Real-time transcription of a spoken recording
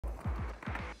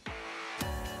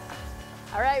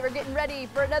All right, we're getting ready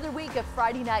for another week of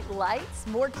Friday Night Lights.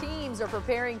 More teams are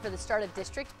preparing for the start of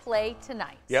district play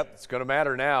tonight. Yep, it's going to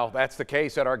matter now. That's the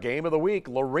case at our game of the week.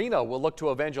 Lorena will look to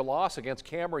avenge a loss against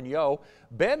Cameron Yo.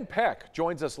 Ben Peck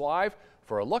joins us live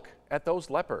for a look at those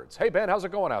Leopards. Hey, Ben, how's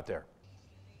it going out there?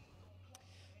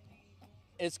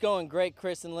 It's going great,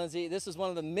 Chris and Lindsay. This is one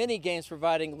of the many games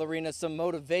providing Lorena some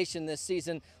motivation this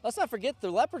season. Let's not forget the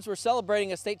Leopards were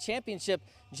celebrating a state championship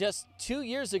just 2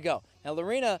 years ago. Now,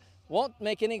 Lorena won't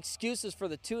make any excuses for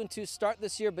the 2-2 start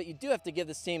this year, but you do have to give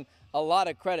this team a lot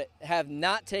of credit. Have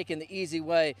not taken the easy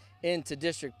way into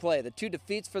district play. The 2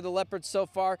 defeats for the Leopards so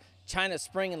far, China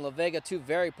Spring and La Vega, 2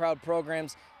 very proud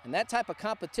programs. And that type of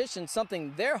competition,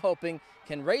 something they're hoping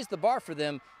can raise the bar for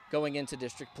them going into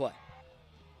district play.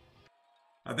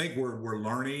 I think we're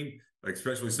learning,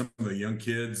 especially some of the young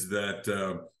kids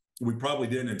that we probably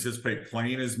didn't anticipate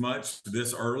playing as much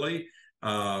this early,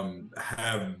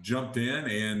 have jumped in.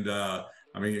 And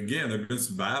I mean, again, there've been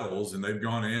some battles and they've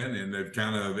gone in and they've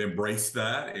kind of embraced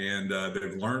that and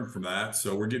they've learned from that.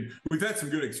 So we've had some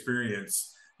good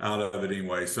experience out of it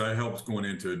anyway. So it helps going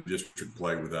into district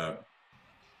play with that.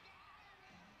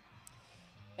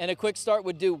 And a quick start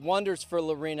would do wonders for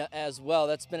Lorena as well.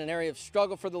 That's been an area of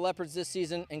struggle for the Leopards this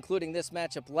season, including this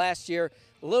matchup last year.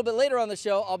 A little bit later on the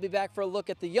show, I'll be back for a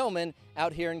look at the Yeomen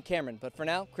out here in Cameron. But for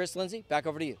now, Chris, Lindsay, back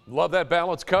over to you. Love that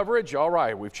balanced coverage. All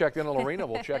right, we've checked in on Lorena.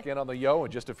 We'll check in on the Yo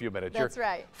in just a few minutes. That's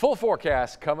right. Full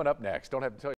forecast coming up next. Don't have to tell you.